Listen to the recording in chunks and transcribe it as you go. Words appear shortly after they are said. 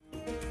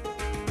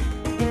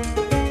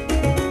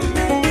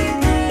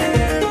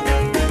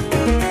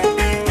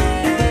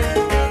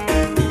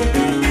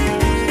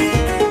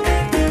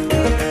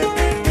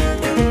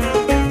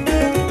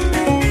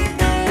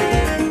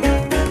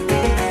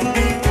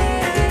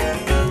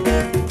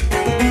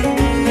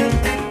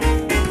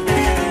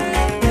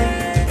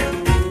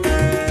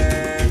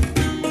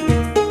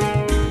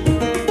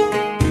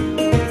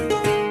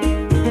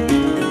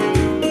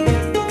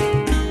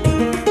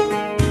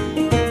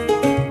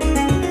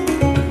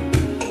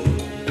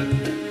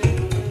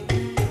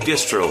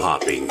Distro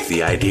hopping,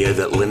 the idea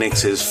that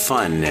Linux is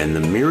fun and the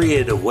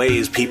myriad of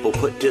ways people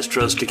put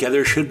distros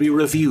together should be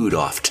reviewed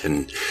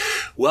often.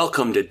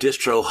 Welcome to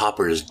Distro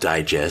Hoppers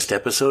Digest,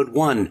 Episode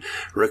 1,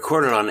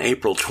 recorded on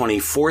April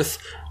 24th,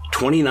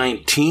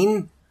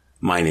 2019.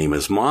 My name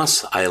is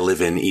Moss. I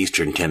live in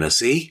Eastern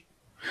Tennessee.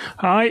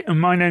 Hi,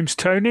 and my name's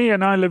Tony,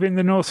 and I live in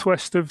the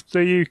northwest of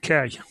the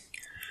UK.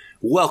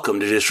 Welcome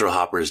to Distro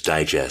Hoppers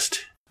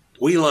Digest.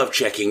 We love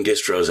checking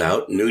distros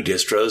out, new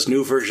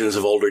versions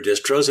of older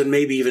distros, and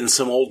maybe even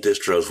some old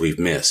distros we've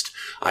missed.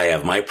 I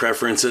have my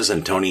preferences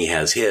and Tony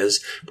has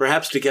his.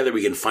 Perhaps together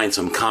we can find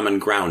some common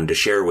ground to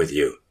share with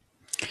you.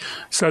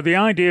 So the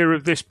idea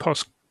of this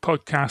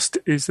podcast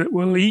is that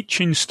we'll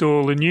each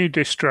install a new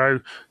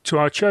distro to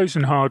our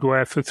chosen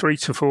hardware for 3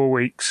 to 4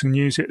 weeks and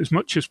use it as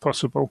much as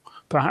possible,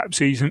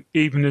 perhaps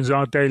even as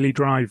our daily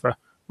driver.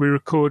 We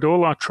record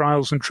all our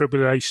trials and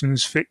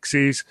tribulations,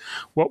 fixes,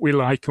 what we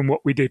like and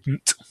what we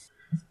didn't.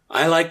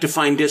 I like to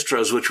find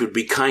distros which would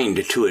be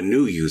kind to a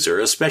new user,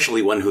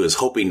 especially one who is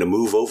hoping to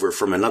move over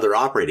from another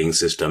operating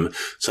system,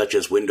 such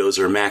as Windows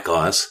or Mac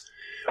OS.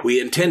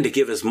 We intend to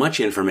give as much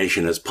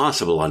information as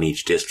possible on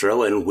each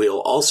distro, and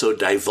we'll also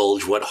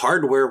divulge what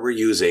hardware we're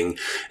using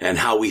and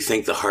how we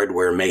think the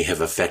hardware may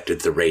have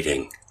affected the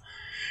rating.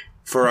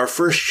 For our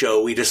first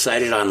show, we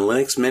decided on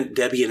Linux Mint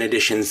Debian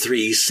Edition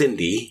 3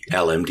 Cindy,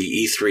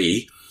 LMDE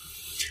 3,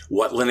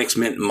 what Linux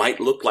Mint might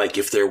look like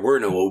if there were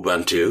no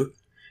Ubuntu,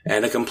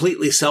 and a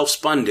completely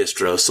self-spun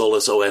distro,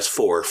 Solus OS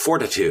 4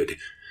 Fortitude.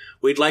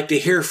 We'd like to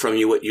hear from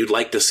you what you'd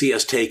like to see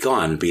us take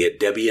on, be it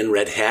Debian,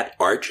 Red Hat,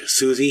 Arch,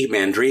 SUSE,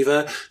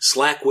 Mandriva,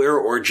 Slackware,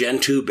 or Gen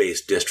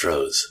 2-based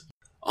distros.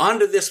 On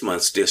to this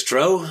month's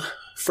distro.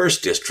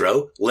 First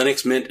distro,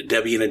 Linux Mint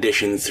Debian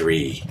Edition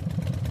 3.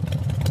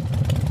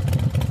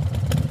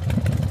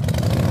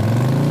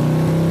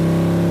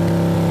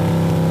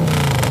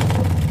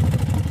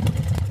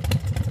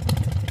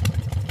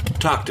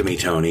 Talk to me,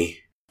 Tony.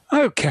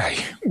 Okay,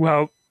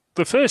 well,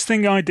 the first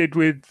thing I did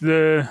with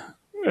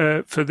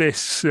for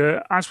this,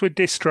 as we're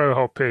distro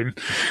hopping,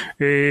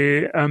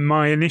 and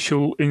my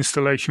initial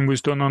installation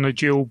was done on a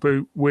dual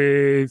boot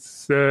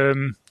with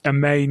a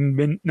main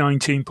Mint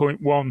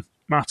 19.1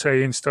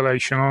 Mate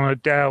installation on a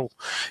Dell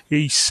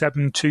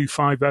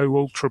E7250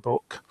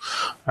 Ultrabook.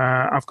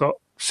 I've got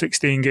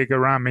 16 gig of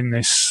RAM in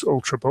this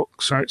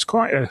Ultrabook, so it's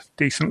quite a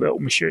decent little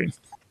machine.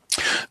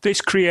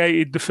 This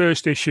created the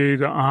first issue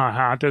that I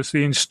had, as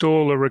the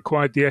installer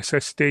required the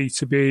SSD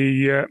to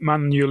be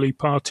manually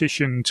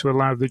partitioned to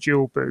allow the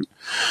dual boot,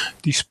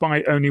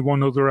 despite only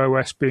one other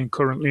OS being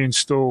currently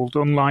installed,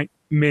 unlike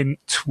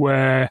Mint,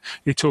 where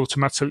it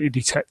automatically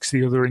detects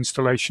the other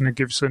installation and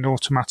gives an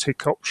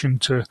automatic option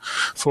to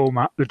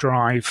format the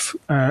drive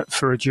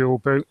for a dual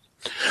boot.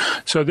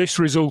 So this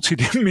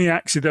resulted in me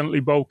accidentally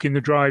bulking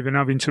the drive and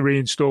having to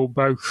reinstall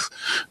both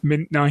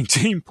Mint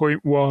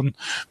 19.1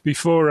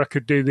 before I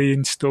could do the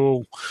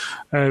install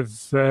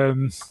of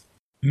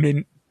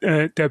Mint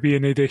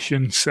Debian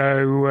Edition.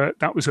 So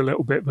that was a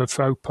little bit of a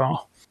faux pas.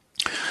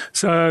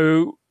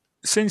 So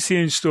since the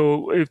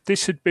install, if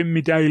this had been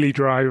my daily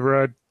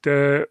driver,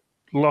 I'd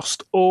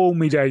lost all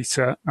my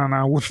data and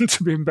I wouldn't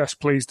have been best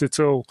pleased at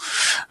all.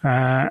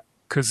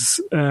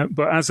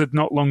 But as I'd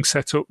not long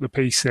set up the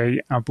PC,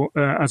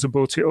 as I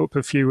bought it up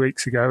a few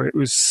weeks ago,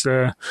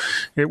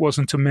 it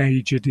wasn't a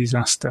major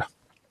disaster.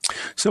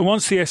 So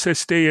once the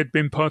SSD had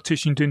been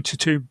partitioned into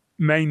two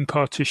main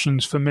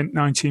partitions for Mint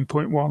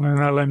 19.1 and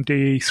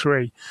LMDE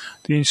 3,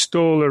 the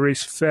installer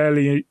is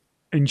fairly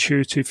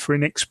intuitive for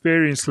an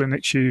experienced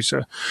Linux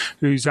user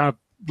who's had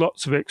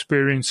lots of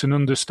experience and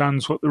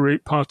understands what the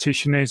root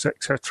partition is,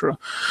 etc.,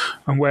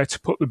 and where to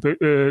put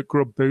the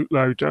grub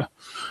bootloader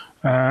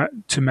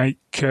to make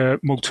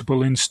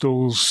multiple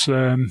installs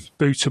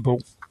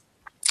bootable.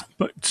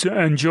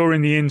 And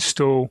during the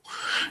install,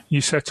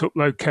 you set up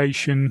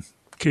location,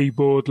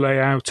 keyboard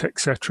layout,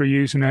 etc.,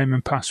 username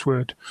and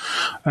password,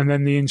 and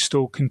then the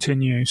install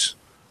continues.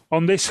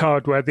 On this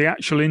hardware, the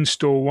actual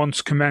install,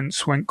 once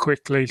commenced, went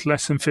quickly,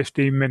 less than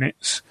 15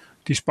 minutes,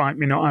 despite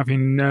me not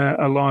having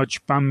a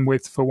large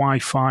bandwidth for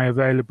Wi-Fi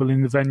available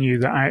in the venue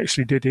that I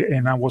actually did it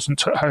in. I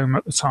wasn't at home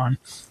at the time.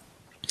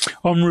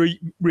 On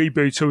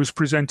reboot, I was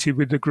presented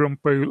with the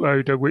Grump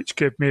bootloader, which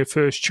gave me a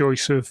first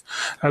choice of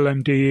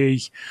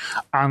LMDE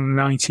and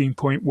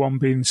 19.1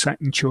 being the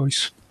second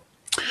choice.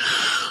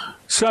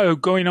 So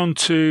going on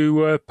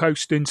to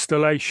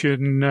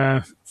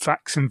post-installation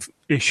facts and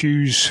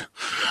issues.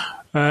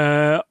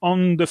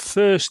 On the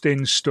first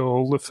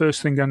install, the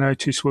first thing I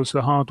noticed was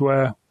the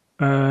hardware,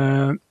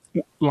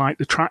 like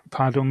the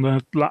trackpad on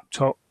the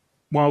laptop,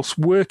 whilst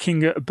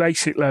working at a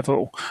basic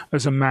level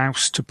as a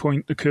mouse to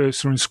point the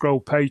cursor and scroll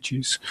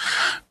pages,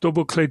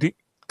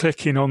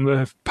 double-clicking on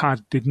the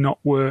pad did not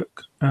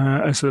work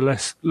as a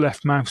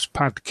left mouse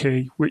pad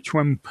key, which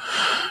when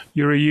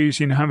you're used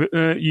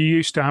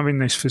to having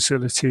this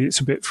facility,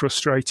 it's a bit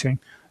frustrating.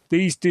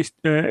 These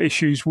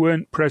issues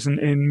weren't present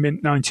in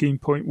Mint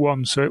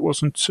 19.1, so it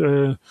wasn't,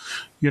 a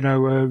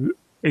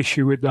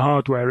issue with the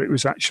hardware. It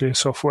was actually a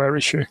software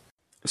issue.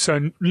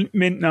 So Mint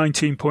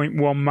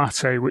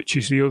 19.1 Mate, which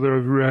is the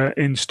other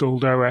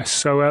installed OS.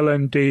 So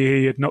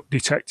LMDE had not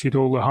detected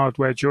all the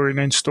hardware during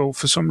install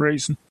for some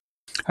reason.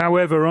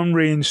 However, on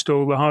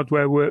reinstall, the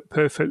hardware worked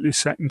perfectly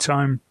second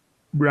time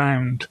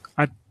round.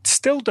 I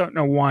still don't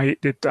know why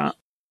it did that.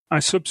 I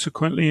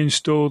subsequently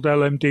installed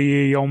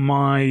LMDE on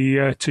my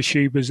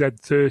Toshiba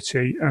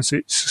Z30 as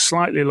it's a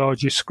slightly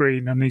larger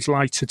screen and is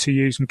lighter to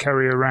use and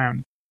carry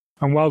around.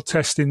 And while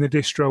testing the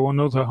distro on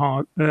other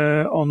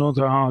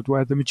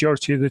hardware, the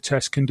majority of the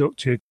tests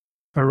conducted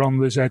are on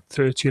the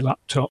Z30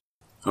 laptop.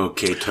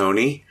 Okay,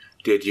 Tony,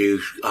 did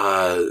you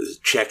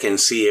check and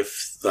see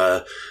if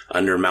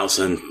under mouse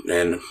and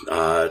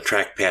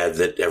trackpad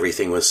that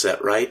everything was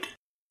set right?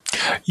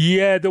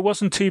 Yeah, there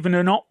wasn't even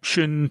an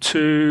option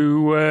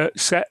to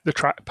set the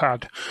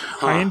trackpad.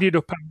 Huh. I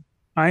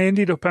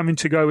ended up having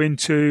to go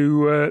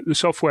into the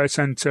software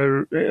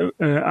center.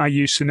 I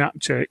use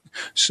Synaptic,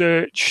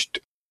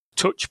 searched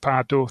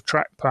touchpad or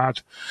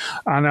trackpad,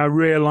 and I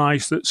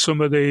realized that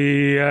some of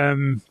the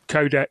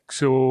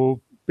codecs or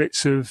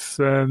bits of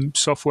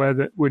software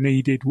that were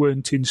needed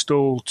weren't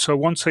installed. So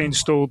once I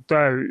installed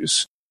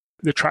those,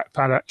 the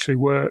trackpad actually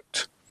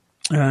worked.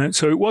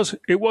 So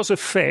it was a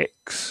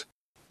fix,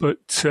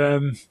 but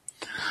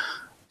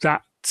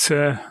that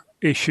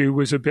issue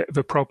was a bit of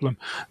a problem.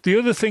 The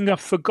other thing I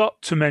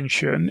forgot to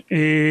mention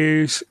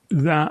is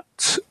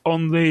that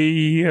on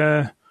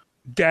the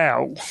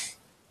Dell,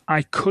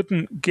 I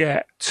couldn't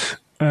get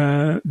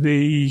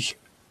the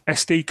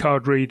SD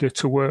card reader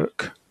to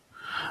work,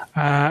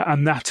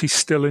 and that is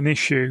still an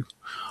issue.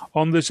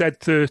 On the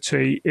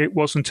Z30, it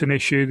wasn't an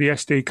issue. The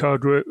SD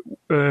card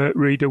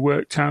reader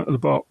worked out of the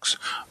box,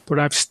 but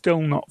I've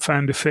still not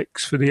found a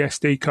fix for the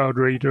SD card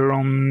reader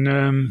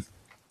on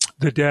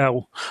the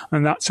Dell,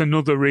 and that's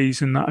another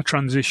reason that I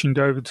transitioned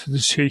over to the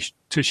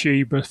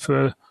Toshiba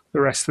for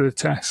the rest of the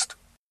test.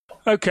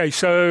 Okay,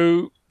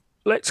 so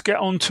let's get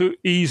on to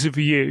ease of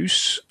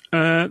use.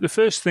 The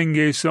first thing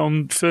is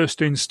on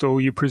first install,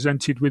 you're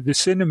presented with the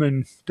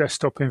Cinnamon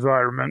desktop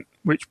environment,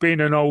 which being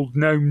an old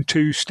GNOME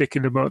 2 stick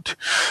in the mud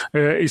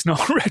is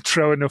not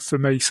retro enough for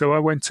me. So I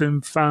went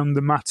and found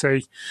the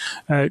Mate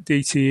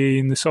DTE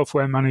in the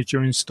software manager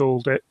and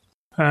installed it.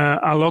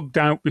 I logged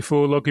out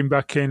before logging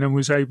back in and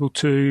was able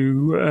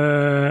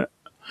to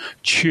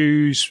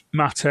choose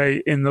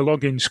Mate in the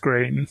login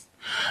screen.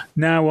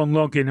 Now on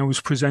login, I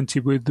was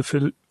presented with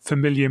the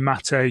familiar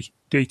Mate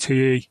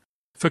DTE.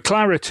 For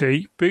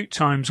clarity, boot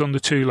times on the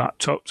two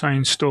laptops I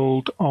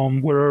installed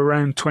on were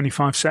around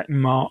 25-second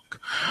mark,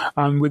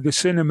 and with the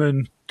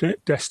Cinnamon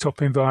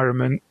desktop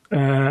environment,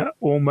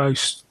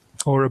 almost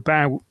or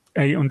about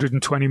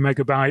 820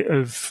 megabyte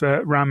of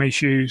RAM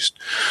is used.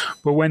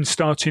 But when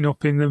starting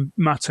up in the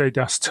Mate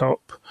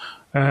desktop,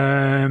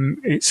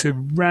 it's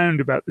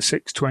around about the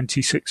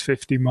 620,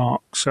 650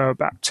 mark, so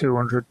about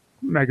 200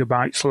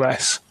 megabytes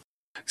less.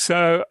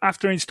 So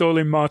after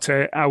installing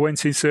Mate, I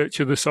went in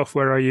search of the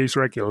software I use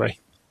regularly.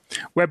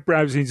 Web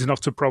browsing is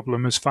not a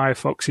problem as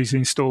Firefox is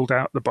installed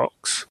out the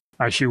box,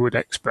 as you would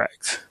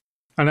expect.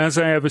 And as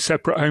I have a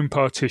separate home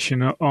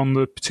partition on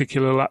the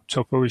particular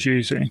laptop I was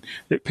using,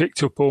 it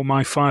picked up all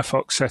my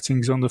Firefox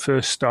settings on the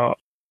first start,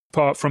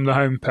 apart from the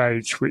home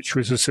page, which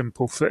was a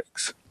simple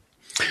fix.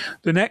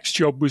 The next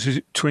job was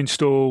to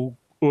install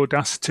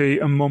Audacity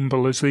and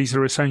Mumble, as these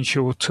are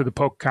essential to the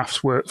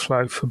podcast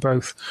workflow for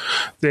both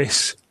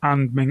this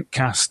and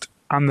Mintcast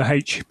and the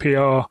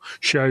HPR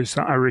shows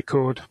that I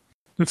record.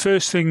 The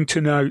first thing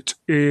to note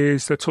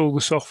is that all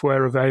the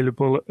software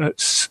available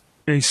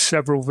is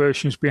several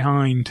versions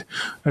behind,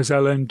 as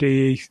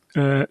LMDE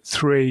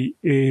 3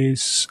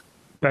 is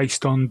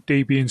based on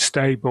Debian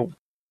stable.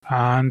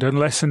 And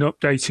unless an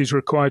update is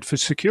required for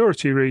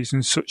security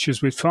reasons, such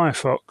as with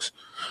Firefox,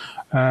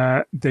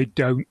 they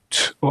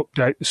don't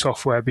update the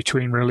software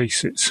between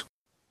releases.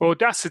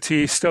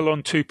 Audacity is still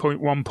on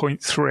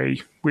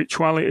 2.1.3, which,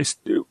 while it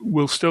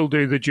will still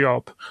do the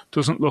job,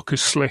 doesn't look as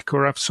slick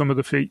or have some of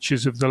the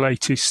features of the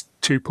latest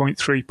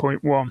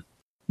 2.3.1.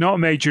 Not a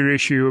major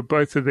issue,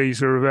 both of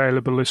these are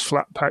available as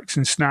flat packs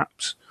and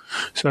snaps,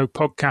 so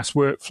podcast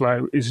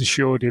workflow is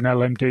assured in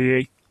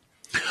LMDE.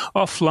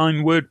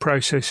 Offline word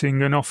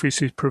processing and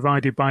Office is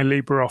provided by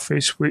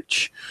LibreOffice,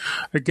 which,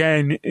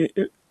 again,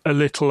 a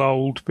little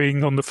old,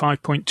 being on the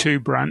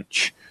 5.2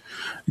 branch.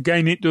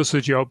 Again, it does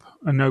the job,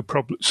 and no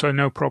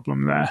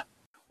problem there.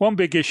 One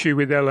big issue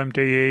with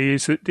LMDE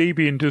is that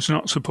Debian does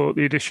not support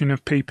the addition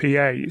of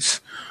PPAs,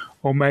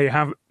 or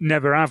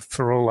never have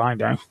for all I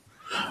know.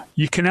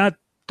 You can add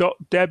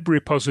 .deb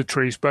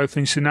repositories both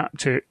in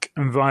Synaptic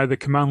and via the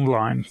command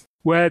line,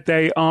 where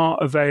they are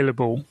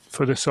available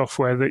for the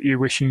software that you're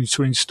wishing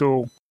to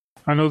install,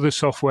 and other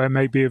software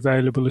may be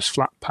available as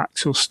flat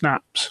packs or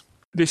snaps.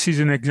 This is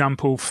an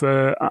example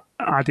for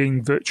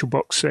adding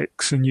VirtualBox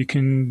 6, and you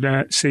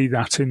can see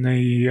that in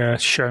the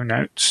show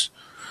notes.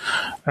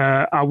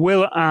 I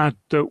will add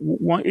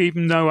that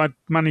even though I'd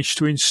managed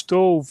to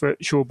install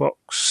VirtualBox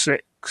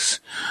 6,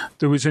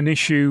 there was an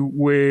issue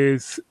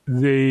with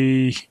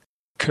the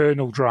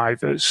kernel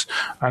drivers,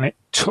 and it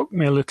took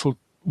me a little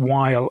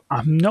while.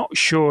 I'm not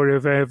sure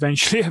if I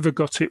eventually ever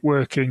got it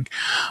working.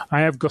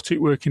 I have got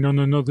it working on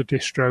another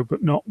distro,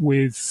 but not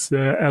with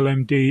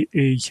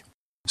LMDE.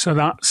 So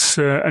that's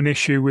an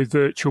issue with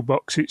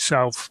VirtualBox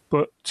itself,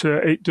 but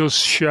it does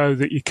show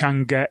that you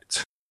can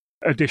get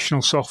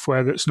additional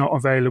software that's not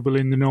available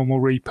in the normal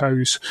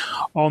repos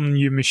on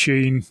your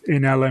machine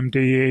in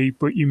LMDE,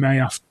 but you may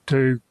have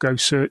to go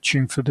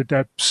searching for the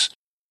debs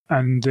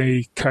and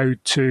the code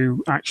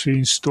to actually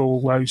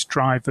install those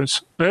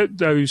drivers,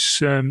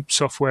 those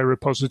software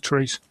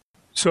repositories.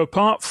 So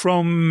apart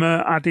from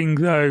adding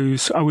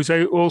those, I was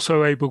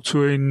also able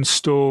to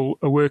install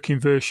a working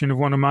version of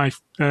one of my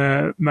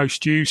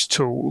most used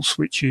tools,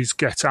 which is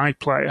Get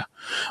iPlayer,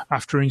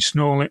 after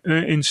installing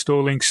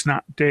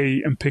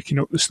snapd and picking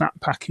up the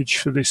snap package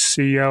for this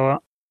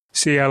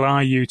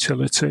CLI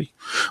utility,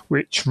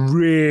 which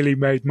really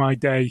made my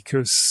day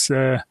because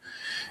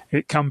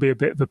it can be a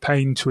bit of a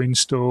pain to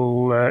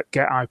install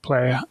Get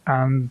iPlayer,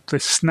 and the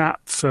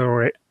snap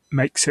for it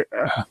makes it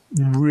a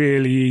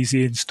really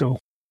easy install.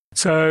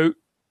 So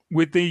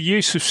with the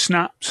use of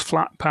snaps,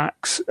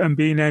 flatpaks, and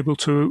being able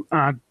to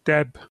add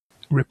deb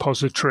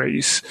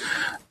repositories,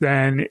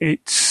 then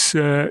it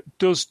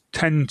does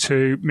tend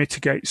to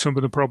mitigate some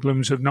of the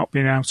problems of not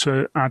being able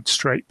to add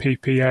straight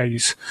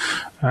PPAs,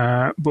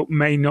 but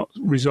may not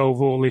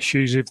resolve all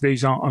issues if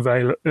these aren't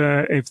available.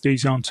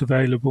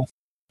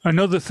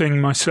 Another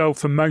thing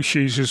myself and most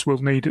users will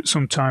need at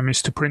some time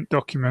is to print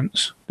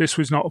documents. This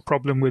was not a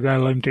problem with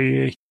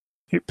LMDE.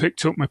 It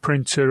picked up my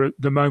printer at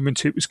the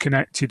moment it was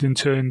connected and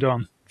turned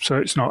on, so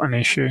it's not an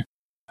issue.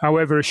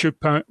 However, I should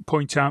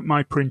point out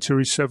my printer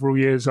is several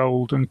years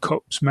old, and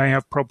CUPs may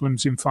have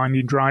problems in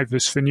finding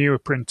drivers for newer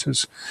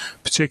printers,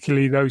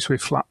 particularly those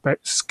with flatbed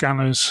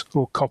scanners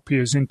or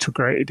copiers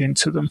integrated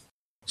into them.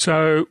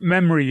 So,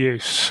 memory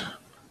use.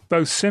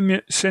 Both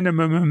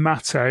Cinnamon and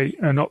Mate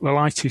are not the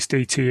lightest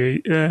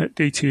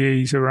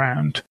DTEs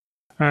around.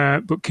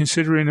 But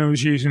considering I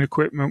was using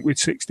equipment with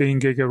 16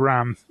 gig of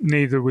RAM,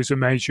 neither was a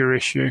major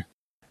issue.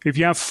 If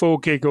you have 4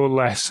 gig or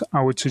less,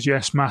 I would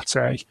suggest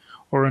Mate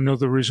or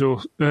another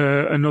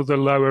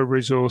lower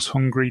resource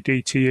hungry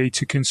DTE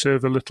to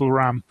conserve a little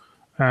RAM.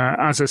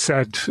 As I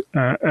said,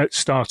 at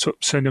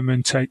startup,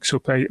 Cinnamon takes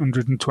up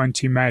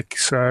 820 meg,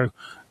 so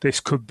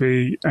this could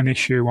be an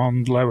issue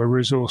on lower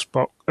resource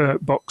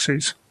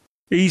boxes.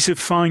 Ease of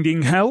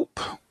finding help.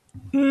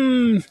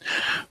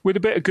 With a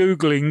bit of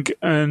Googling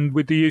and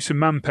with the use of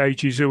man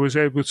pages, I was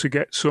able to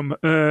get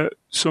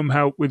some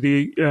help with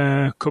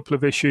the couple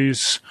of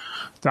issues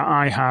that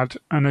I had.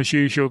 And as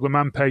usual, the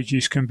man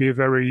pages can be a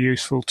very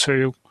useful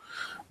tool.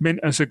 Mint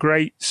has a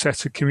great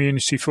set of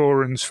community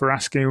forums for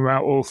asking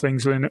about all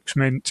things Linux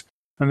Mint,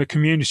 and the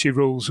community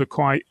rules are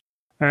quite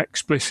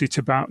explicit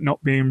about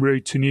not being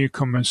rude to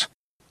newcomers.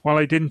 While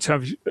I didn't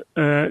have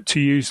to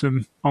use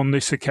them on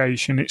this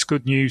occasion, it's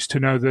good news to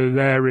know they're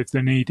there if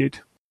they're needed.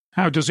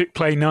 How does it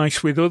play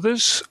nice with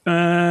others?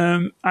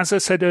 As I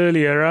said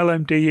earlier,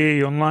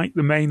 LMDE, unlike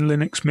the main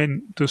Linux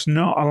Mint, does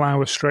not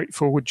allow a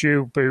straightforward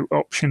dual boot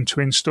option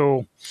to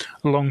install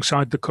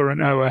alongside the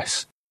current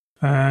OS.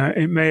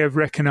 It may have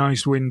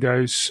recognised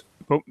Windows,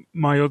 but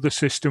my other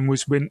system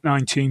was Mint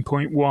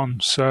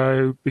 19.1,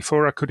 so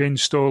before I could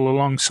install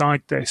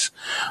alongside this,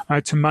 I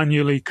had to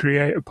manually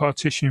create a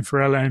partition for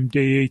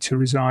LMDE to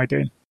reside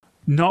in.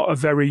 Not a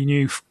very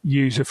new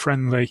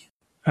user-friendly.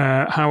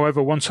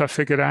 However, once I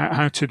figured out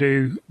how to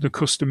do the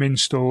custom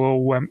install,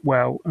 all went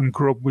well, and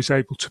Grub was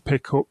able to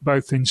pick up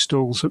both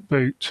installs at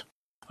boot.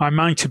 I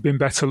might have been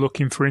better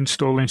looking for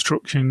install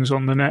instructions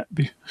on the net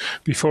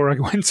before I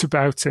went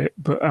about it,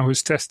 but I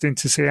was testing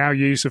to see how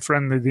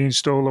user-friendly the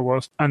installer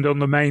was. And on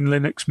the main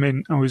Linux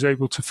Mint, I was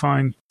able to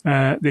find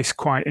this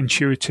quite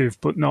intuitive,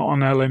 but not on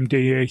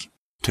LMDE.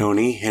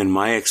 Tony, in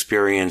my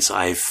experience,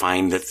 I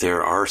find that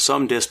there are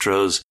some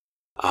distros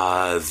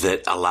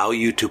that allow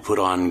you to put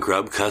on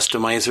Grub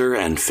Customizer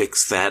and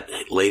fix that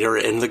later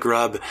in the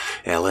Grub.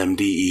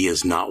 LMDE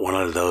is not one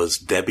of those.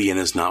 Debian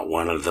is not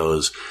one of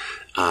those.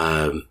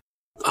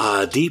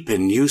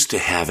 Deepin used to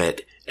have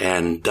it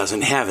and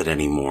doesn't have it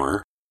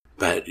anymore.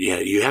 But yeah,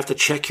 you have to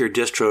check your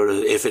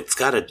distro if it's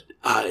got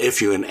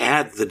if you can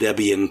add the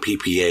Debian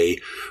PPA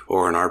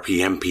or an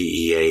RPM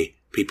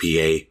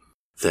PPA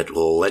that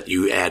will let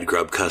you add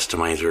Grub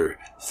Customizer,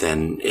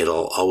 then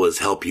it'll always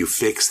help you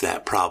fix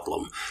that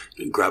problem.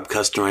 Grub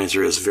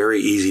Customizer is very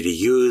easy to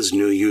use.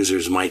 New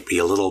users might be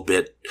a little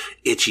bit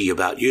itchy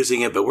about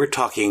using it, but we're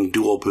talking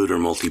dual boot or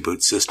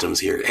multi-boot systems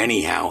here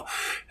anyhow,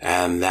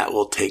 and that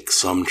will take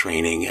some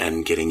training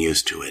and getting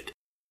used to it.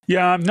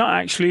 Yeah, I've not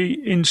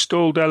actually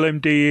installed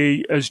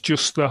LMDE as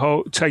just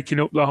taking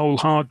up the whole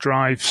hard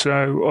drive.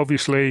 So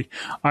obviously,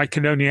 I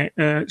can only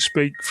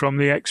speak from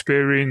the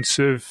experience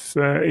of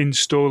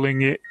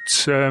installing it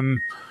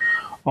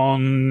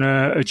on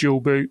a dual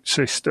boot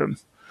system.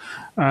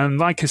 And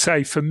like I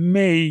say, for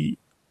me,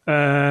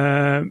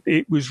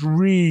 it was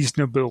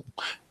reasonable.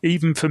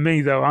 Even for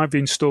me, though, I've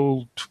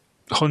installed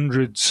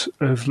hundreds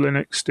of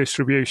Linux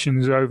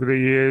distributions over the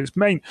years,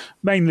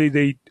 mainly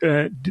the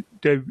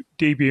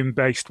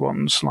Debian-based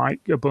ones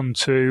like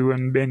Ubuntu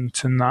and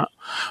Mint and that.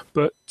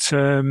 But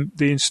the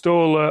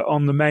installer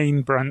on the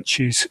main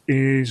branches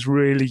is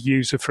really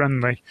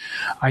user-friendly.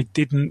 I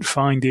didn't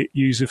find it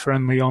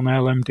user-friendly on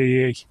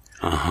LMDE.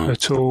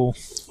 At all.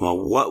 Well,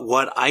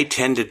 what I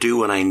tend to do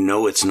when I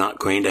know it's not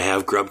going to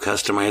have Grub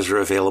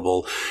Customizer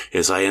available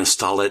is I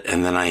install it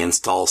and then I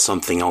install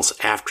something else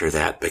after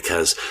that,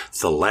 because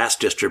the last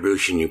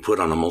distribution you put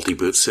on a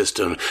multi-boot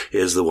system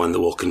is the one that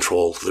will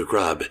control the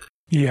Grub.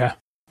 Yeah.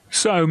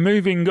 So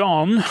moving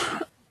on,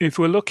 if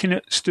we're looking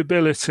at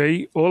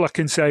stability, all I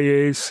can say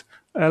is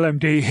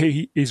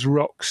LMDE is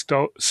rock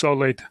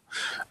solid.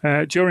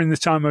 During the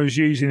time I was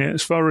using it,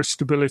 as far as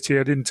stability,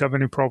 I didn't have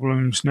any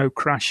problems, no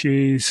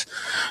crashes,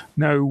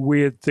 no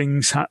weird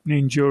things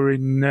happening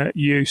during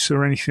use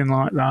or anything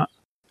like that.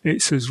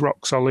 It's as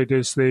rock solid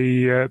as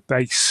the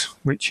base,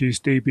 which is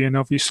Debian,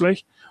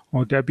 obviously,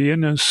 or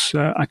Debian, as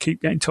I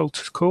keep getting told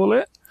to call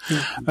it.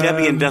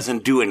 Debian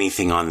doesn't do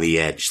anything on the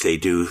edge. They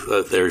do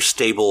their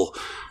stable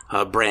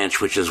branch,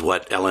 which is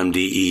what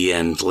LMDE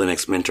and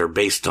Linux Mint are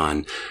based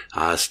on,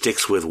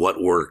 sticks with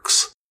what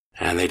works,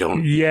 and they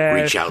don't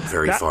reach out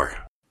very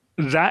far.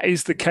 That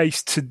is the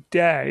case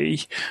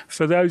today.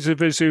 For those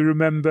of us who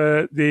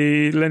remember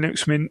the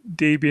Linux Mint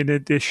Debian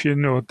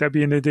edition or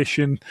Debian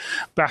edition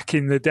back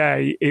in the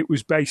day, it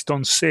was based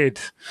on SID,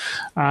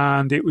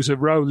 and it was a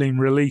rolling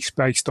release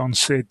based on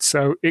SID.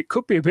 So it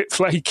could be a bit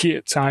flaky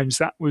at times.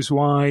 That was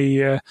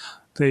why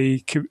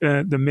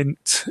the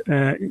Mint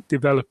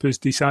developers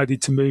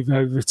decided to move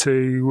over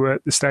to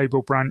the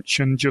stable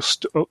branch and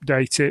just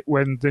update it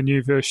when the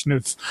new version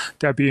of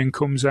Debian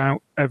comes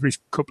out every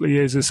couple of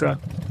years or so.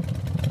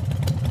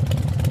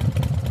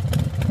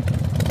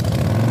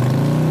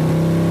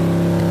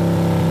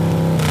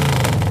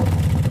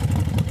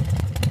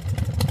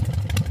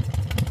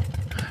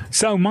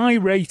 So my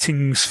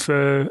ratings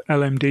for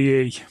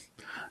LMDE.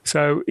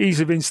 So ease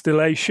of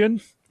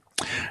installation.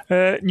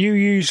 New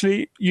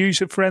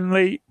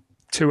user-friendly,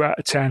 2 out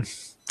of 10.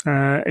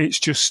 It's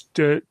just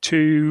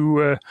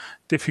too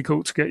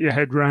difficult to get your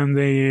head around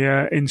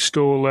the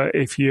installer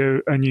if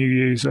you're a new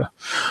user.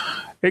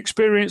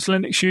 Experienced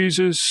Linux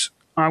users,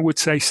 I would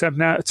say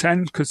 7 out of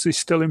 10, because there's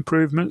still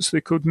improvements they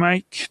could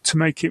make to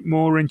make it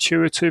more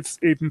intuitive,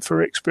 even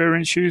for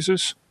experienced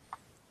users.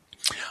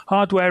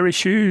 Hardware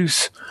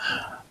issues,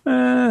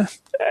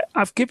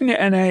 I've given it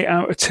an 8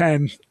 out of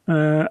 10.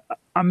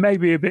 I may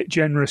be a bit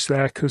generous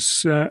there,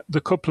 because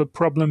the couple of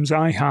problems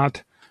I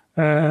had,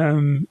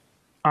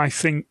 I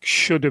think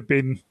should have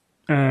been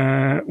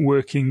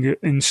working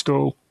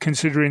install,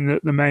 considering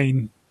that the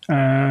main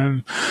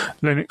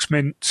Linux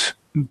Mint,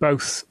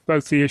 both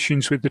the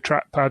issues with the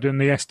trackpad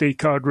and the SD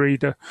card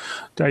reader,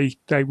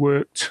 they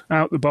worked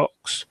out the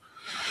box.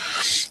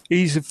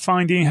 Ease of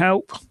finding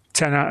help,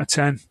 10 out of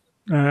 10.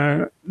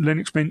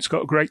 Linux Mint's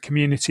got a great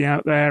community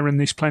out there, and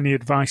there's plenty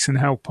of advice and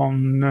help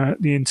on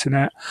the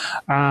internet.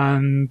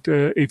 And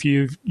if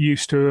you're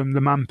used to them,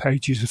 the man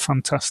pages are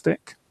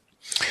fantastic.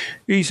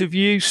 Ease of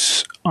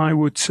use, I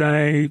would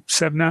say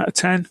 7 out of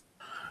 10.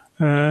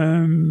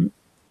 And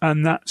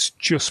that's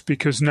just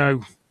because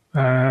no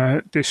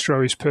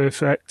distro is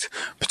perfect,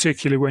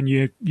 particularly when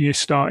you're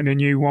starting a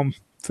new one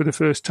for the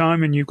first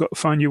time and you've got to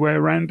find your way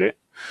around it.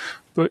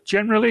 But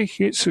generally,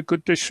 it's a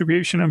good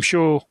distribution. I'm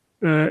sure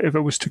if I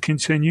was to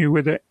continue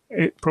with it,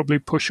 it'd probably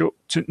push up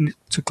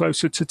to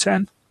closer to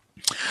 10.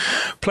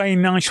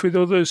 Playing nice with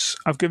others,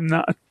 I've given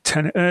that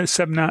a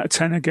 7 out of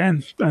 10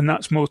 again, and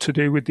that's more to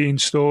do with the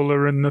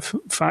installer and the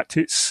fact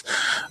it's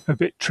a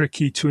bit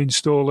tricky to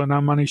install, and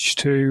I managed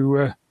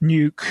to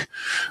nuke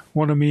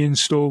one of my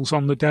installs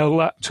on the Dell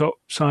laptop,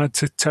 so I had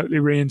to totally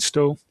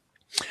reinstall.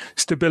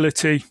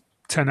 Stability,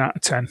 10 out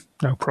of 10,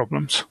 no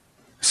problems.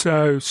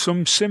 So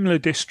some similar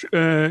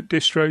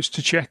distros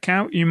to check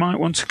out. You might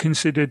want to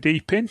consider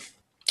Deepin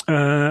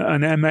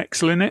and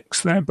MX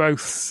Linux. They're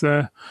both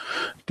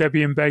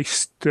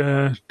Debian-based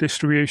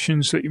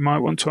distributions that you might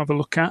want to have a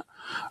look at.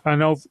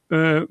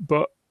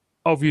 But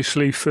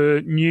obviously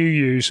for new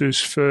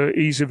users, for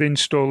ease of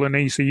install and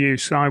ease of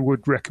use, I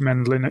would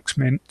recommend Linux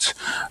Mint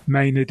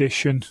Main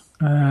Edition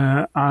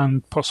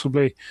and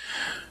possibly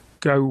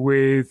go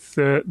with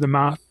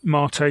the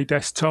Mate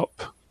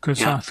desktop,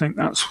 because I think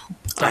that's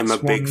I'm a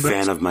big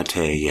fan of Mate,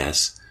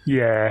 yes.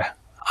 Yeah.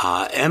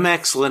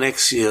 MX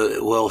Linux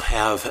will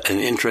have an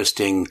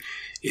interesting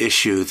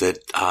issue that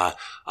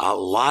a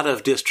lot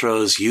of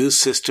distros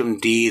use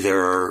systemd.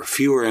 There are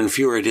fewer and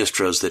fewer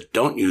distros that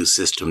don't use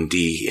systemd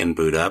in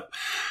boot up,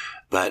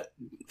 but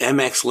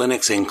MX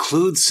Linux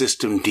includes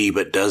systemd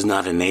but does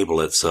not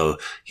enable it, so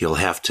you'll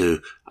have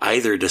to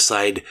either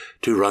decide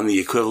to run the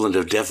equivalent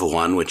of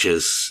Devuan, which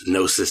is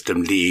no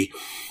systemd,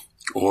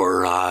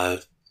 or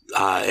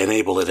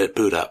enable it at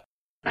boot up.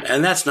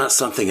 And that's not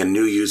something a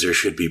new user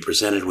should be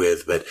presented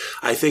with, but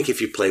I think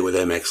if you play with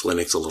MX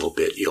Linux a little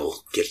bit,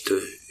 you'll get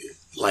to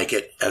like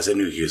it as a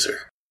new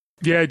user.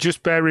 Yeah,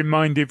 just bear in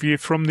mind if you're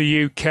from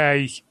the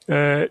UK,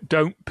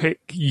 don't pick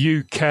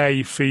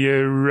UK for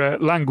your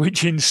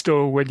language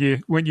install when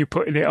you're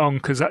putting it on,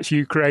 because that's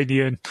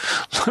Ukrainian.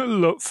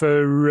 Look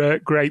for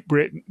Great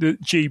Britain,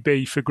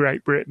 GB for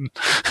Great Britain.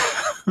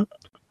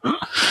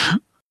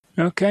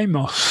 Okay,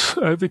 Moss,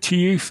 over to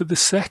you for the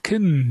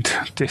second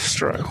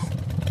distro.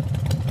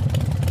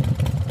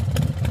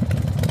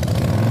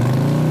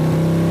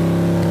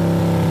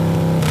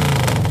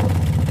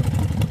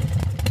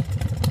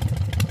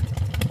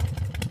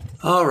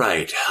 All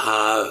right.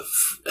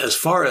 As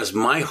far as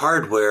my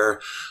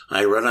hardware,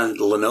 I run a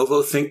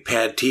Lenovo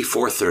ThinkPad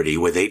T430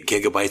 with 8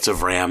 gigabytes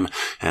of RAM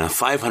and a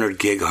 500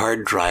 gig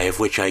hard drive,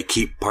 which I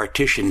keep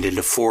partitioned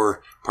into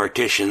 4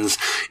 partitions,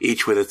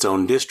 each with its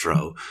own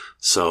distro.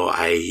 So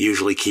I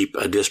usually keep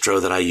a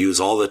distro that I use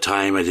all the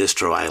time, a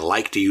distro I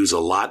like to use a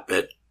lot,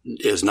 but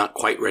is not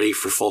quite ready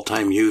for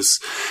full-time use.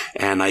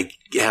 And I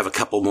have a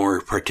couple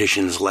more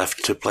partitions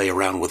left to play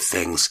around with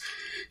things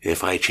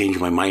if I change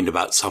my mind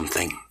about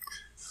something.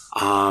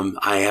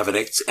 I have an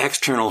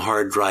external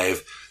hard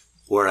drive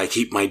where I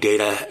keep my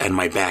data and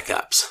my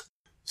backups.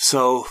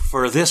 So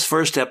for this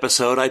first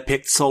episode, I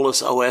picked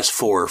Solus OS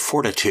 4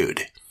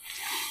 Fortitude.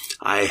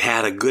 I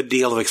had a good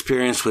deal of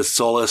experience with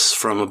Solus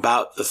from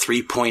about the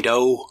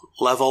 3.0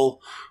 level,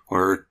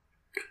 or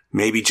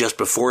maybe just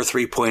before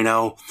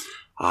 3.0.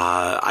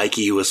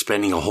 Ike was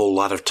spending a whole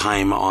lot of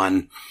time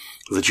on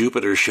the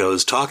Jupiter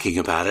shows talking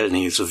about it, and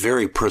he's a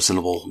very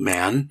personable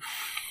man.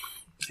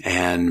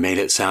 And made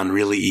it sound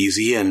really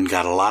easy and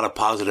got a lot of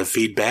positive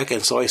feedback,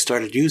 and so I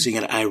started using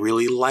it. I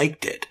really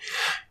liked it.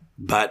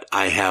 But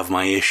I have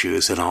my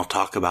issues, and I'll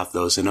talk about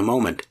those in a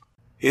moment.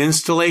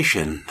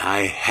 Installation.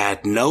 I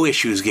had no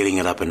issues getting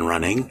it up and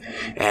running.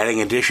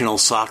 Adding additional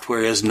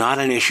software is not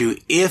an issue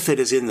if it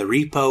is in the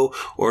repo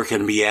or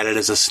can be added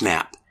as a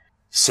snap.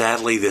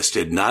 Sadly, this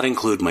did not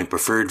include my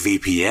preferred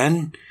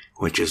VPN,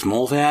 which is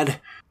Mullvad.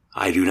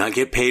 I do not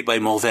get paid by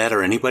Mullvad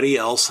or anybody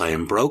else. I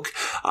am broke.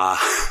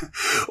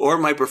 Or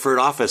my preferred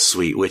Office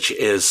suite, which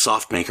is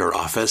SoftMaker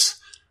Office.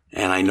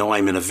 And I know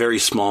I'm in a very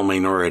small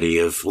minority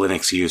of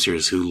Linux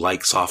users who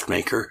like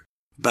SoftMaker.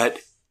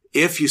 But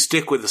if you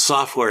stick with the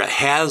software it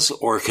has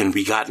or can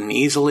be gotten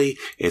easily,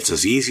 it's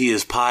as easy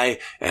as pie,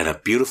 and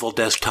a beautiful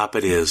desktop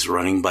it is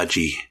running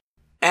Budgie.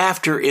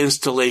 After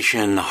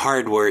installation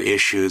hardware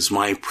issues,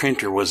 my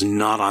printer was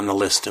not on the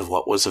list of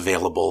what was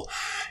available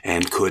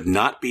and could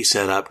not be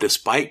set up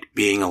despite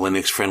being a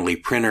Linux-friendly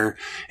printer,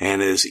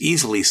 and is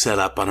easily set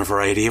up on a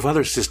variety of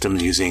other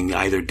systems using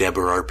either DEB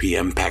or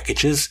RPM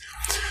packages.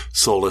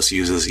 Solus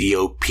uses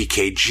EO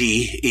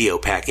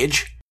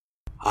package.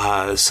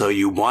 So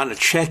you want to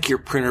check your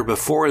printer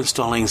before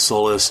installing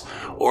Solus,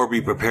 or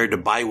be prepared to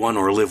buy one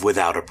or live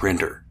without a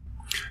printer.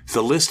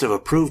 The list of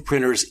approved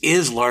printers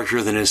is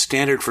larger than is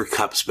standard for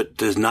cups, but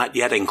does not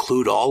yet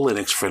include all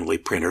Linux-friendly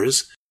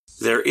printers.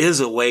 There is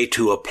a way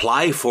to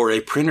apply for a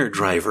printer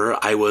driver.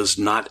 I was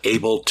not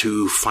able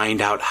to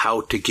find out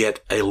how to get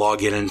a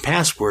login and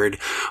password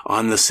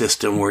on the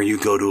system where you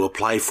go to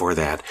apply for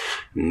that.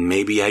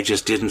 Maybe I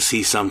just didn't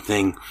see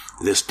something.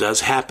 This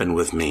does happen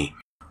with me.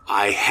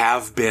 I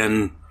have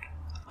been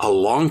a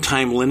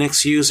long-time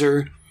Linux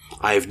user.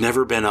 I've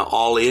never been an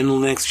all-in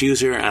Linux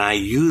user, and I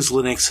use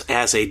Linux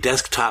as a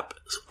desktop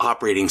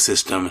operating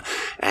system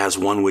as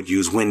one would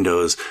use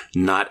Windows,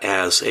 not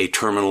as a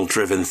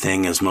terminal-driven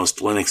thing as most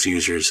Linux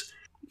users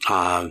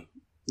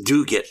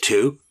do get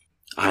to.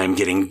 I'm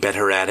getting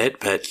better at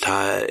it, but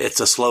it's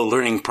a slow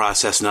learning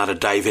process, not a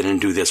dive in and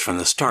do this from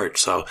the start.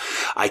 So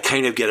I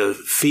kind of get a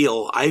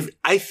feel.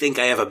 I think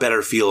I have a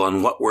better feel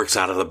on what works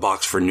out of the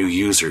box for new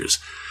users,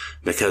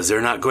 because they're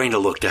not going to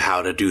look to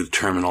how to do the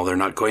terminal. They're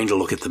not going to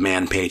look at the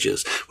man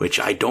pages, which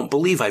I don't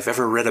believe I've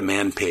ever read a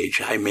man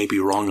page. I may be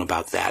wrong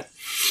about that.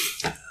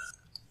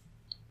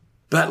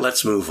 But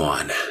let's move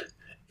on.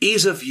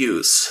 Ease of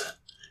use.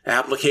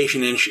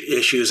 Application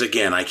issues.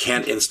 Again, I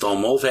can't install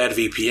Mullvad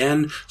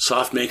VPN,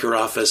 SoftMaker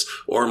Office,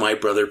 or my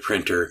Brother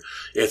printer.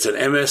 It's an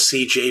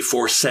MSC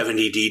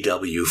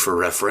J470DW for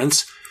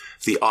reference.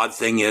 The odd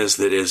thing is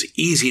that it is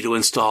easy to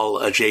install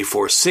a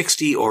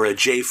J460 or a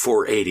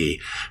J480,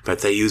 but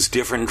they use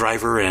different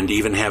driver and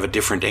even have a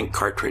different ink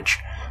cartridge.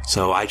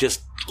 So I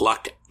just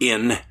lucked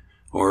in,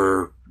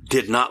 or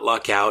did not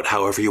luck out,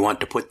 however you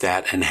want to put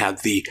that, and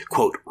had the,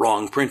 quote,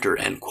 wrong printer,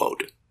 end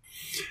quote.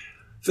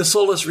 The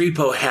Solus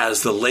repo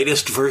has the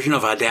latest version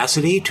of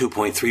Audacity,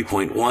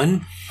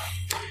 2.3.1.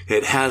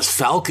 It has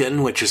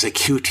Falcon, which is a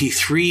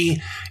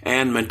Qt3,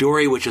 and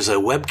Midori, which is a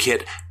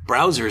WebKit,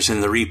 browsers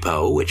in the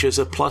repo, which is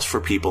a plus for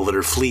people that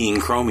are fleeing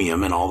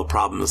Chromium and all the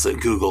problems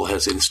that Google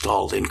has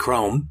installed in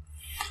Chrome.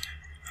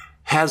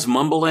 Has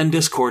Mumble and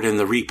Discord in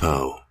the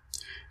repo.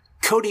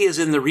 Kodi is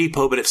in the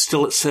repo, but it's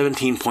still at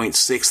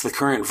 17.6. The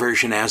current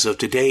version as of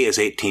today is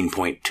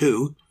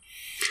 18.2.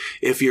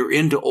 If you're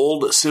into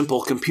old,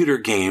 simple computer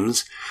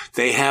games,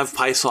 they have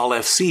Pysol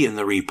FC in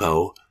the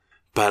repo,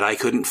 but I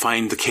couldn't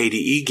find the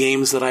KDE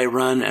games that I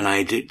run, and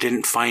I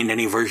didn't find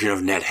any version of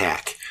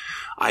NetHack.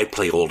 I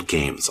play old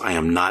games. I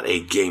am not a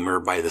gamer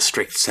by the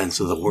strict sense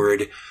of the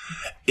word.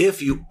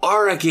 If you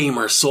are a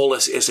gamer,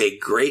 Solus is a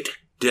great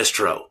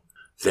distro.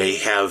 They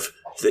have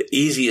the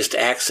easiest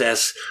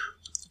access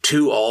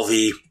to all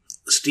the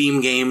Steam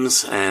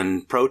games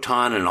and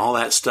Proton and all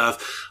that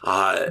stuff.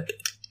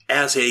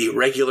 As a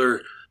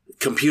regular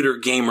computer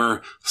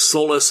gamer,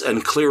 Solus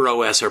and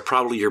ClearOS are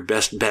probably your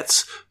best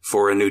bets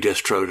for a new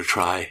distro to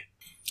try.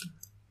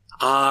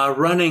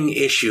 Running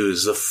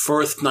issues. The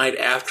fourth night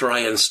after I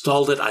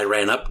installed it, I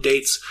ran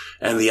updates,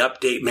 and the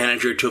update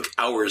manager took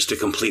hours to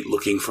complete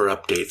looking for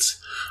updates.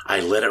 I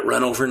let it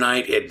run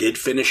overnight, it did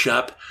finish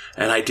up,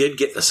 and I did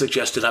get the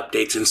suggested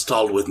updates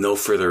installed with no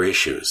further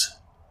issues.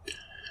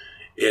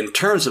 In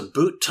terms of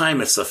boot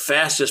time, it's the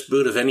fastest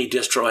boot of any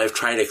distro I've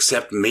tried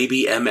except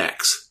maybe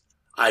MX.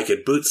 I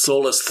could boot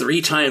Solus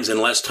 3 times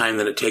in less time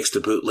than it takes to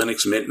boot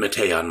Linux Mint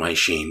Mate on my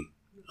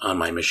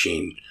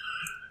machine.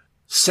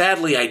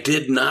 Sadly, I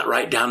did not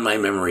write down my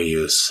memory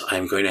use.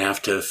 I'm going to have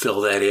to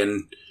fill that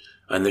in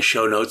the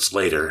show notes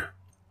later.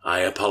 I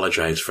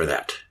apologize for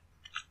that.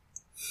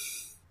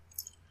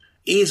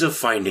 Ease of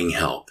finding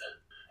help.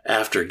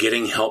 After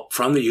getting help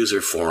from the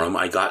user forum,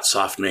 I got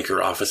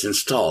SoftMaker Office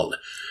installed.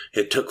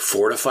 It took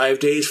 4 to 5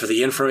 days for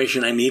the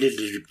information I needed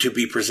to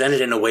be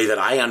presented in a way that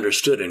I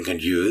understood and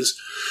could use.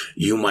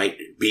 You might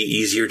be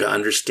easier to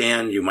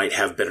understand. You might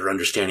have better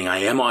understanding. I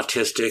am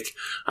autistic.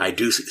 I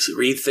do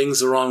read things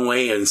the wrong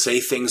way and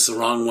say things the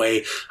wrong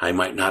way. I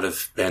might not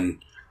have been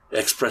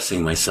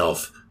expressing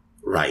myself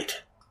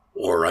right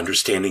or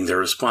understanding their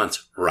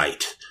response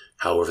right,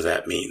 however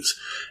that means.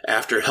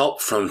 After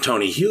help from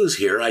Tony Hughes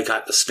here, I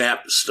got the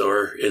Snap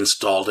Store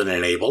installed and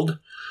enabled.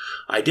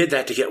 I did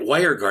that to get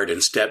WireGuard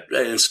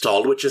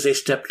installed, which is a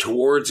step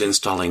towards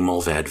installing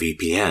Mullvad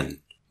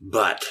VPN.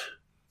 But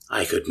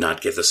I could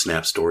not get the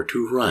Snap Store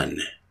to run.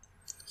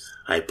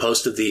 I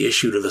posted the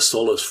issue to the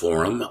Solus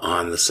forum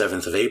on the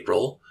 7th of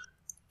April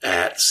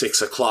at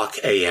 6 o'clock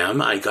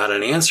a.m. I got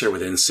an answer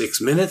within 6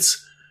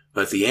 minutes,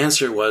 but the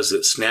answer was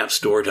that Snap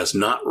Store does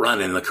not run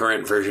in the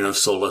current version of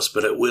Solus,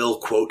 but it will,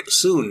 quote,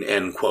 soon,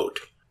 end quote.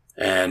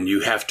 And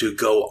you have to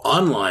go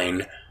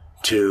online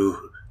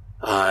to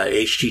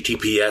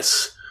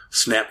https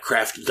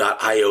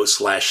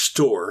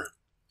snapcraft.io/store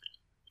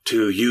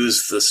to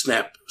use the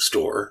Snap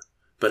Store,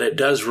 but it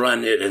does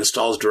run, it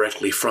installs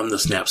directly from the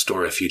Snap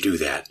Store if you do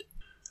that.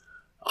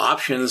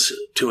 Options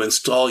to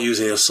install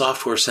using the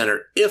Software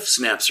Center if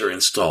snaps are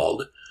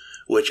installed,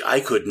 which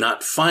I could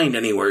not find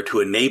anywhere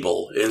to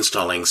enable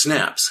installing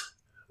snaps,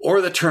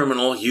 or the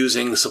terminal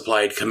using the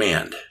supplied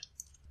command.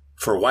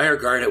 For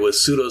WireGuard, it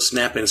was sudo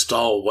snap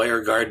install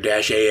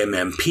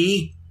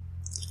wireguard-ammp.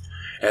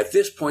 At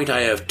this point,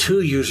 I have 2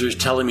 users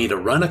telling me to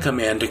run a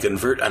command to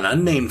convert an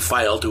unnamed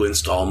file to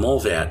install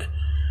Mullvad.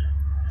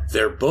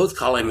 They're both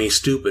calling me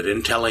stupid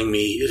and telling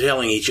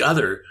each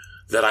other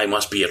that I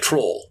must be a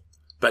troll.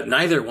 But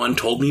neither one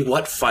told me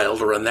what file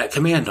to run that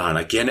command on.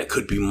 Again, it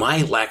could be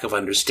my lack of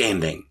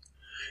understanding.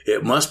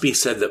 It must be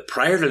said that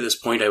prior to this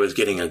point, I was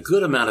getting a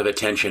good amount of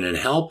attention and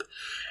help,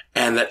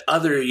 and that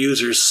other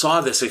users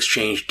saw this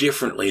exchange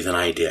differently than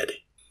I did.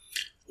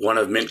 One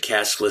of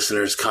Mintcast's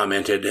listeners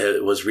commented,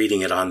 was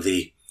reading it on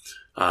the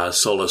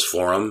Solus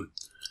forum,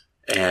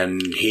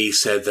 and he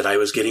said that I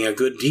was getting a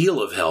good deal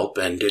of help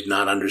and did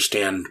not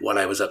understand what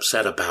I was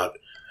upset about,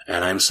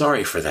 and I'm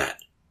sorry for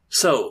that.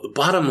 So, the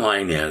bottom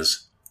line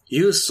is,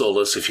 use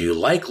Solus if you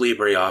like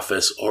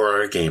LibreOffice or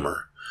are a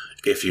gamer.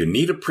 If you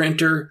need a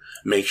printer,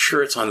 make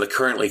sure it's on the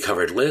currently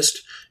covered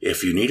list.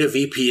 If you need a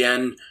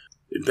VPN,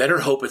 better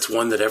hope it's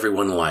one that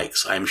everyone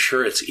likes. I'm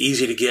sure it's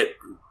easy to get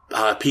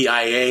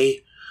PIA,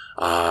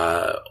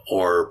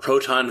 or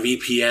Proton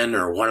VPN,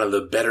 or one of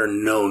the better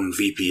known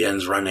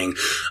VPNs running.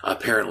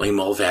 Apparently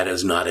Mullvad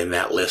is not in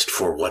that list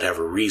for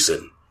whatever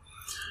reason.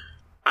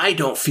 I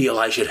don't feel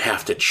I should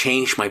have to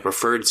change my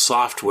preferred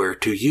software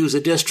to use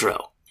a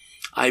distro.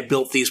 I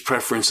built these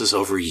preferences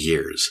over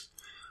years.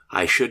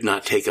 I should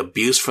not take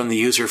abuse from the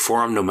user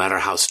forum, no matter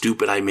how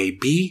stupid I may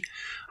be.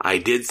 I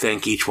did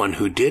thank each one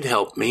who did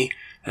help me,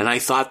 and I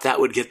thought that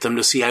would get them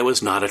to see I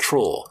was not a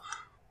troll.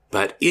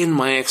 But in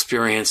my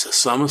experience,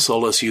 some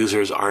Solus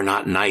users are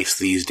not nice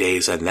these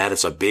days, and that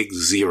is a big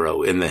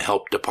 0 in the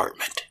help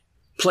department.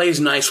 Plays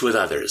nice with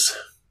others.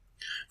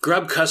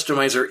 Grub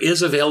Customizer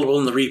is available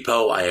in the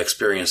repo. I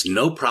experienced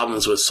no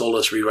problems with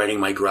Solus rewriting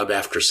my grub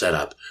after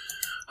setup.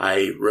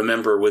 I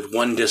remember with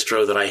one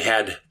distro that I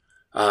had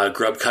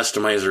Grub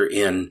Customizer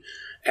in,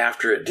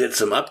 after it did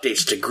some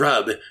updates to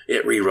Grub,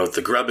 it rewrote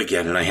the Grub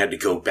again, and I had to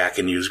go back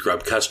and use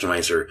Grub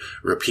Customizer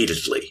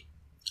repeatedly.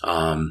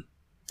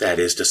 That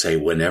is to say,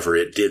 whenever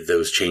it did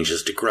those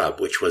changes to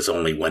Grub, which was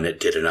only when it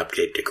did an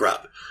update to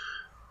Grub.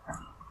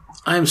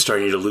 I'm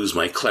starting to lose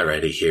my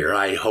clarity here.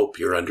 I hope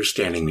you're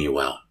understanding me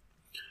well.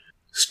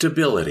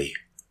 Stability.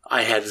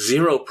 I had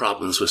 0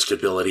 problems with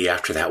stability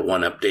after that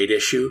one update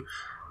issue.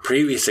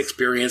 Previous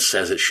experience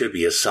says it should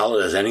be as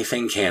solid as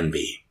anything can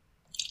be.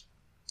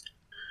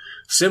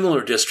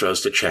 Similar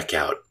distros to check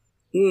out.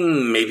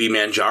 Maybe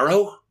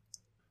Manjaro?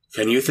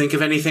 Can you think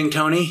of anything,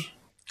 Tony?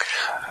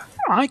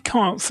 I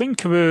can't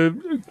think of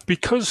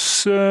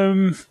because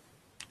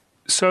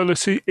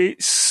Solus,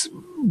 it's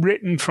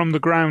written from the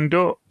ground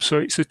up, so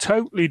it's a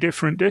totally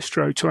different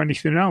distro to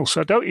anything else.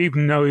 I don't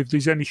even know if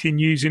there's anything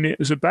using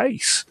it as a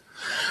base.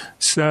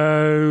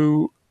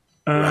 So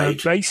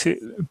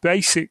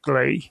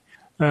basically,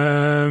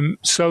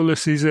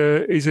 Solus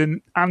is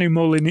an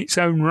animal in its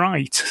own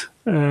right,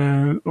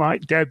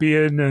 like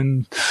Debian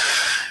and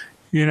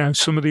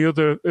some of the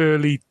other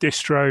early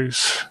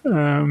distros,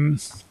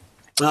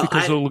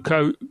 because all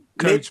the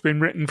code's been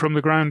written from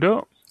the ground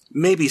up.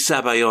 Maybe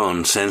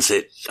Sabayon, since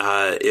it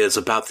is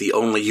about the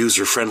only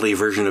user-friendly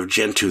version of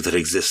Gentoo that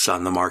exists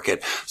on the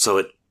market, so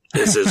it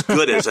is as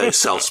good as a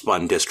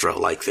self-spun distro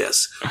like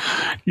this.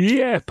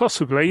 Yeah,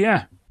 possibly,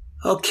 yeah.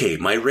 Okay,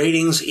 my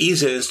ratings,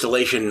 ease of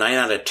installation, 9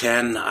 out of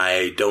 10.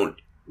 I don't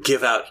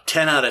give out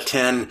 10 out of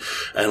 10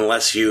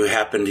 unless you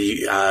happen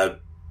to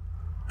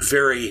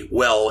very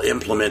well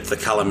implement the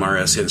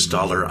Calamaris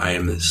installer. I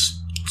am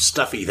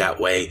stuffy that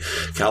way.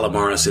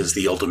 Calamaris is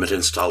the ultimate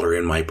installer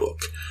in my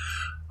book.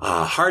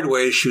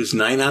 Hardware issues,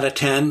 9 out of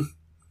 10.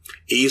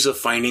 Ease of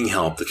finding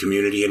help, the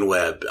community and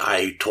web.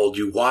 I told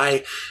you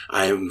why.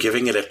 I'm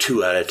giving it a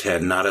 2 out of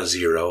 10, not a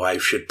 0. I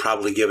should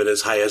probably give it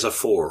as high as a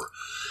 4.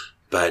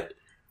 But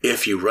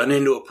if you run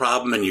into a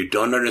problem and you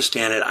don't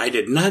understand it, I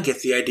did not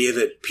get the idea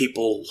that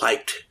people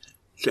liked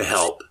to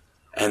help.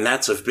 And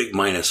that's a big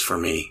minus for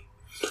me.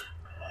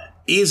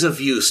 Ease of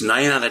use,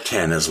 9 out of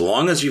 10. As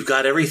long as you've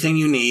got everything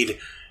you need,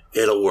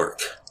 it'll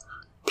work.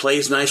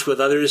 Plays nice with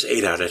others,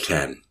 8 out of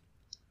 10.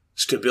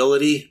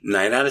 Stability,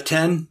 9 out of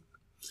 10.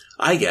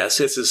 I guess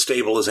it's as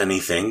stable as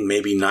anything.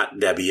 Maybe not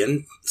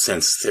Debian,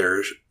 since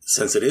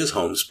it is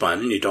homespun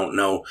and you don't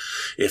know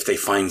if they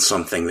find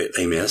something that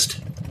they missed.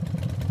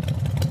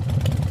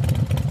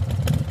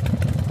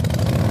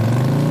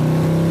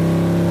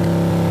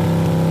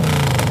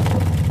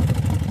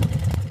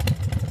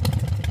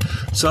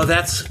 So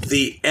that's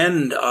the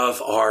end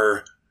of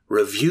our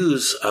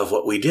reviews of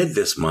what we did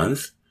this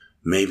month.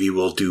 Maybe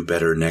we'll do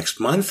better next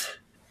month.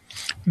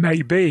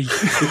 Maybe.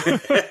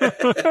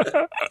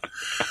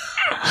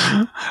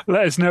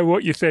 Let us know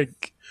what you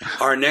think.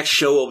 Our next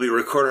show will be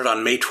recorded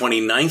on May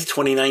 29th,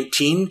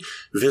 2019.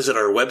 Visit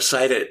our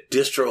website at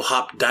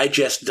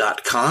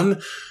distrohopdigest.com.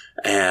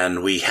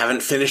 And we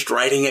haven't finished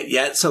writing it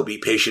yet, so be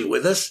patient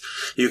with us.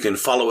 You can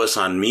follow us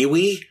on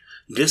MeWe,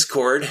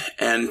 Discord,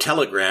 and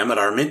Telegram at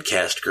our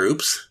Mintcast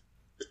groups.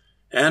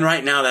 And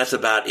right now, that's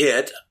about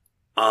it.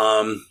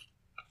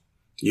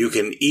 You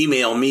can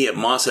email me at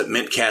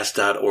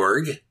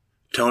moss@mintcast.org.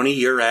 Tony,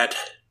 you're at?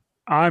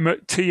 I'm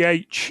at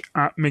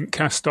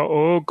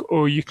th@mintcast.org,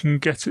 or you can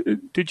get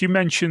it. Did you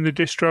mention the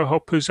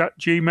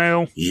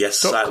distrohoppers@gmail.com?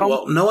 Yes,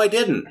 no, I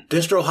didn't.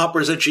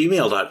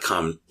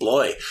 Distrohoppers@gmail.com.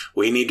 Boy,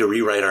 we need to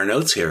rewrite our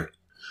notes here.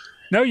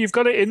 No, you've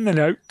got it in the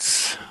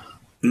notes.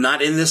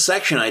 Not in this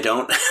section, I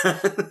don't.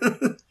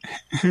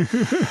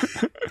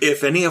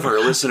 If any of our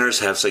listeners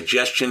have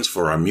suggestions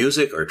for our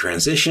music or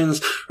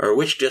transitions, or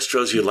which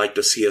distros you'd like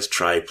to see us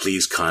try,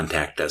 please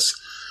contact us.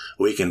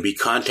 We can be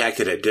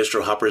contacted at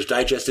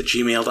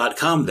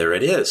distrohoppersdigest@gmail.com. There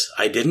it is.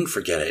 I didn't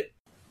forget it.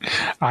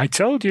 I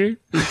told you.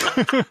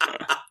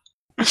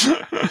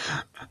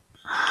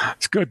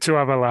 It's good to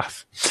have a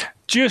laugh.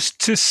 Just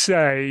to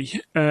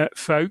say,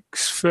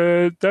 folks,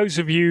 for those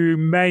of you who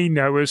may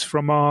know us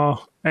from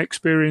our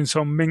experience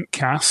on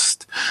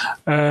Mintcast,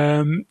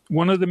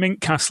 one of the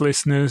Mintcast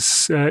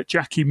listeners,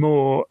 Jackie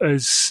Moore,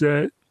 has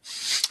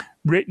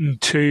written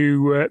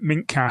to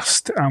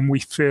Mintcast, and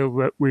we feel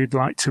that we'd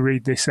like to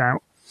read this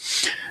out.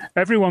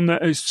 Everyone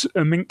that is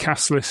a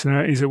Mintcast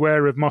listener is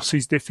aware of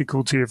Moss's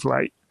difficulty of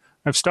late.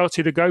 I've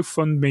started a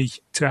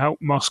GoFundMe to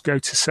help Moss go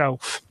to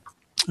self.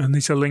 And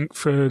there's a link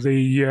for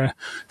the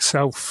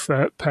self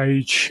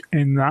page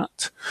in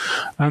that.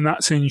 And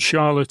that's in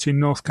Charlotte in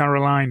North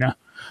Carolina.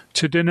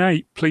 To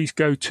donate, please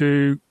go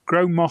to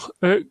Grow Moss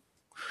at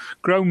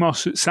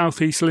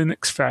Southeast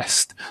Linux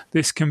Fest.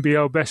 This can be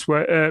our best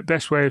way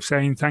of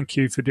saying thank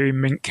you for doing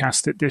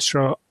Mintcast at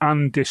Distro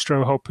and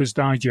Distro Hoppers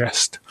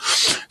Digest.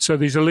 So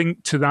there's a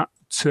link to that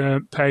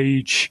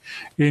page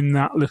in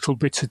that little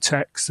bit of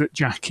text that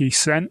Jackie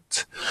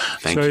sent.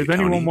 Thank you, if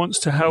anyone Tony. wants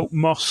to help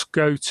Moss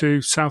go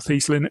to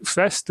Southeast Linux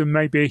Fest and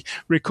maybe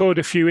record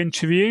a few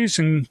interviews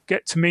and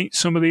get to meet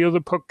some of the other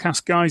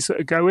podcast guys that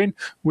are going,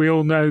 we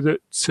all know that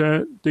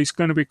there's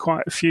going to be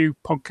quite a few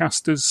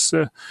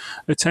podcasters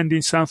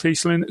attending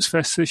Southeast Linux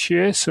Fest this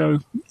year. So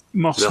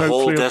Moss, the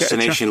whole hopefully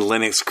Destination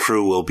Linux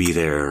crew will be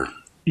there.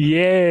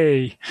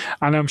 Yay!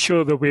 And I'm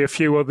sure there'll be a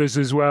few others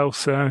as well,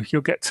 so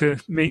you'll get to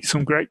meet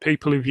some great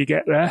people if you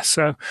get there.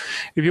 So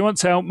if you want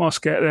to help Moss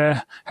get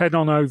there, head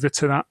on over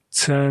to that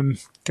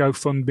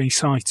GoFundMe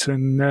site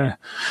and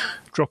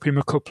drop him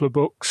a couple of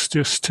bucks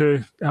just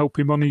to help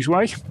him on his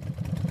way.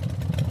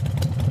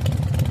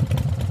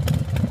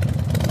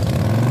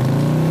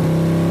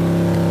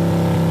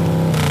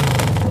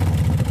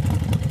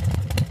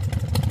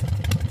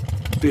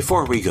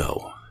 Before we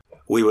go,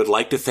 we would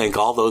like to thank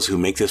all those who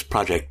make this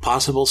project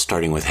possible,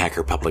 starting with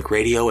Hacker Public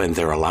Radio and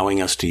their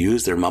allowing us to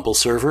use their Mumble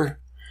server.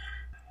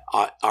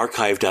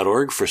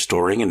 archive.org for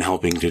storing and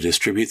helping to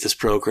distribute this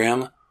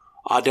program,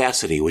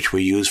 Audacity, which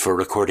we use for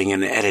recording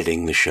and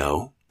editing the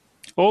show.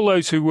 All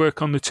those who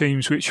work on the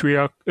teams which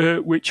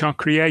are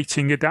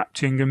creating,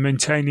 adapting and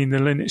maintaining the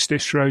Linux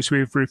distros we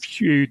have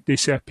reviewed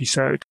this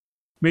episode.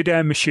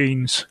 Midair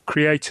Machines,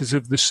 creators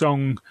of the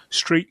song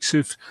Streets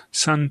of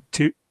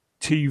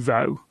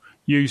Santivo,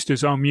 used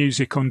as our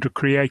music under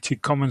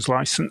Creative Commons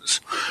license,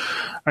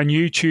 and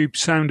YouTube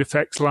sound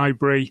effects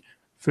library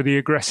for the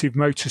aggressive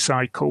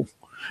motorcycle,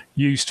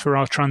 used for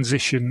our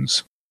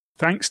transitions.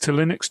 Thanks to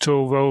Linux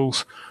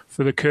Torvalds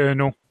for the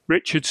kernel,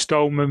 Richard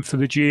Stolman for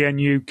the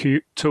GNU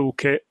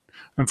toolkit,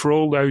 and for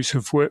all those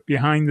who've worked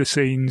behind the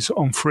scenes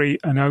on free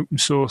and open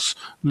source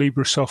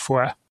Libre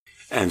software.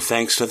 And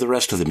thanks to the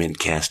rest of the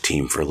Mintcast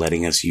team for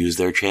letting us use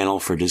their channel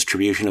for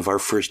distribution of our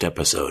first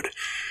episode.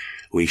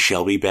 We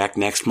shall be back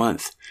next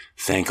month.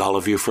 Thank all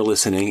of you for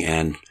listening,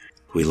 and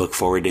we look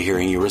forward to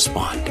hearing you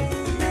respond.